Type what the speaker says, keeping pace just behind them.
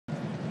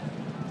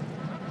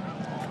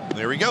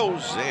There he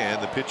goes,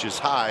 and the pitch is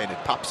high, and it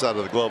pops out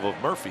of the glove of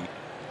Murphy.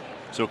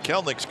 So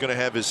Kelenic's going to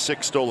have his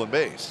 6th stolen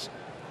base.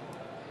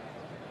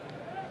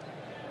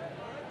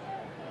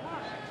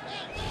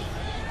 You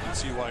can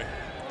see why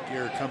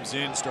Jared comes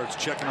in, starts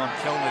checking on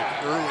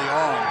Kelenic early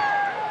on.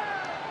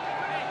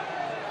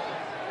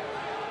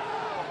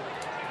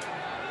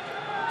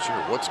 Not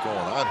sure what's going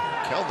on here.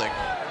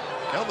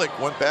 Kelenic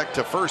went back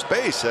to first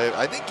base.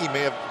 I think he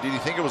may have. Did he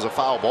think it was a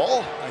foul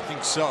ball? I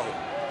think so.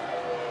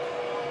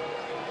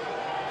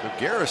 So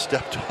Garrett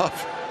stepped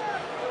off.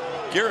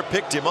 Garrett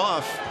picked him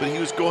off, but he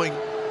was going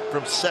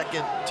from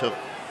second to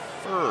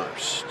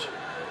first.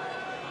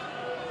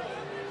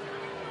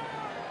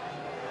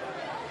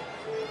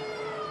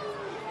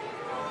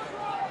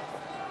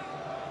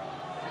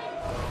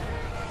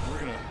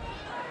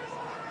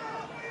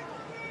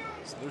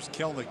 So there's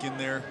Kelenic in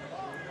there.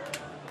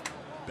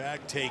 Bag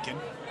taken.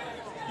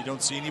 You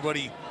don't see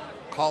anybody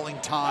calling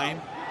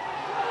time.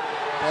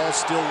 Ball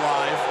still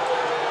live.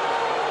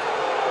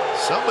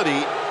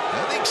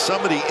 I think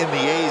somebody in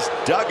the A's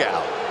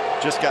dugout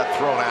just got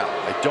thrown out.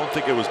 I don't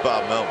think it was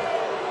Bob Melvin.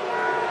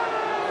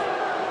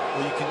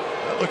 Well,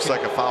 that looks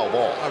like a foul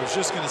ball. I was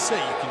just going to say,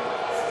 you can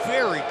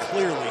very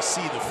clearly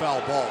see the foul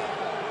ball.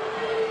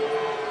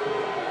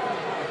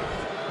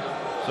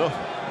 So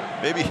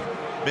maybe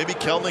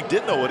Kelenic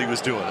did know what he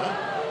was doing, huh?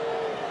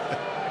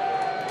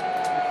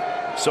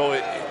 So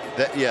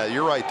yeah,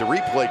 you're right. The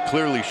replay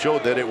clearly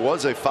showed that it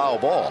was a foul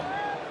ball,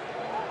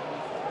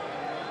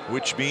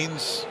 which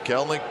means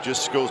Kelenic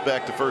just goes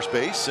back to first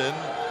base,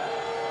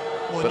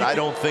 but I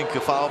don't think the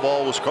foul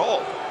ball was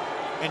called.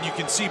 And you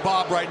can see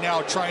Bob right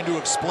now trying to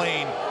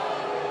explain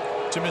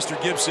to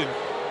Mr. Gibson,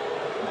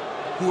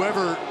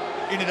 whoever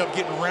ended up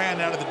getting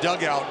ran out of the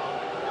dugout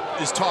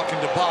is talking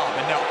to Bob,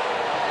 and now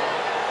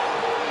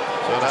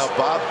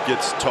Bob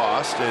gets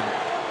tossed, and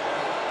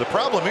the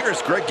problem here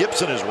is Greg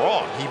Gibson is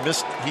wrong. He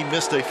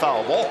missed a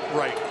foul ball.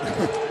 Right.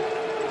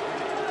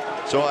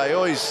 So I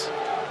always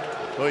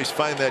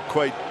find that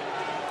quite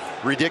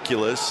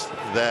ridiculous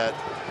that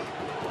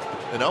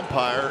an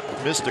umpire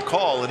missed a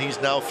call, and he's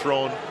now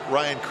thrown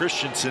Ryan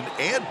Christenson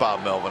and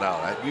Bob Melvin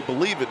out. We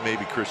believe it may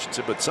be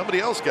Christenson, but somebody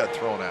else got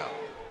thrown out.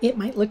 It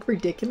might look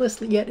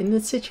ridiculous, yet in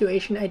this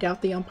situation, I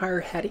doubt the umpire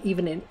had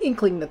even an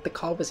inkling that the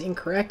call was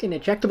incorrect, and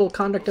ejectable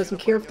conduct doesn't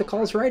care if the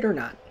call's right or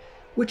not.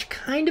 Which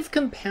kind of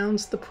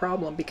compounds the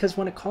problem, because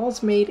when a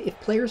call's made, if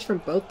players from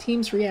both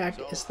teams react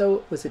as though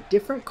it was a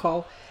different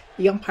call,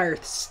 the umpire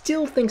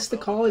still thinks the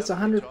call is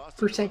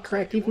 100%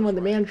 correct, even when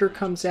the manager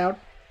comes out,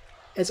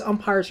 as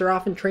umpires are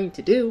often trained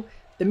to do.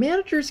 The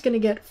manager's going to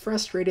get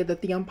frustrated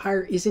that the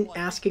umpire isn't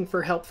asking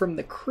for help from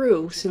the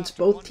crew, since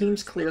both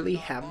teams clearly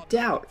have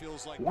doubt.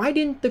 Why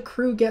didn't the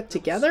crew get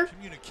together?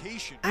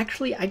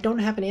 Actually, I don't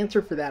have an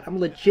answer for that. I'm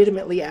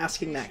legitimately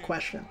asking that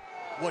question.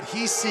 What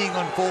he's seeing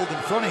unfold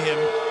in front of him,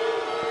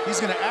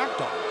 he's going to act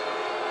on.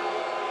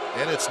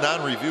 And it's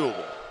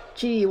non-reviewable.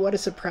 Gee, what a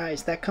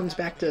surprise. That comes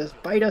back to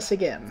bite us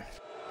again.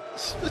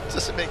 It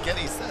doesn't make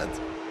any sense.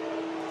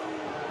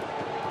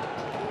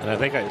 And I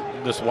think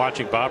just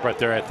watching Bob right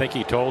there, I think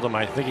he told him,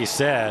 I think he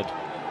said,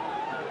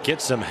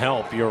 get some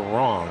help, you're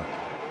wrong.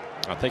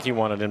 I think he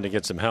wanted him to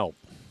get some help.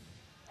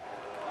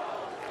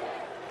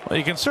 Well,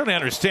 you can certainly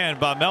understand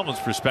Bob Melvin's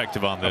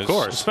perspective on this. Of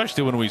course.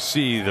 Especially when we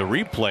see the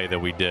replay that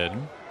we did.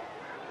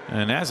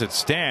 And as it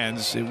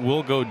stands, it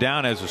will go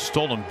down as a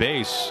stolen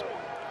base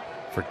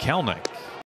for Kelenic.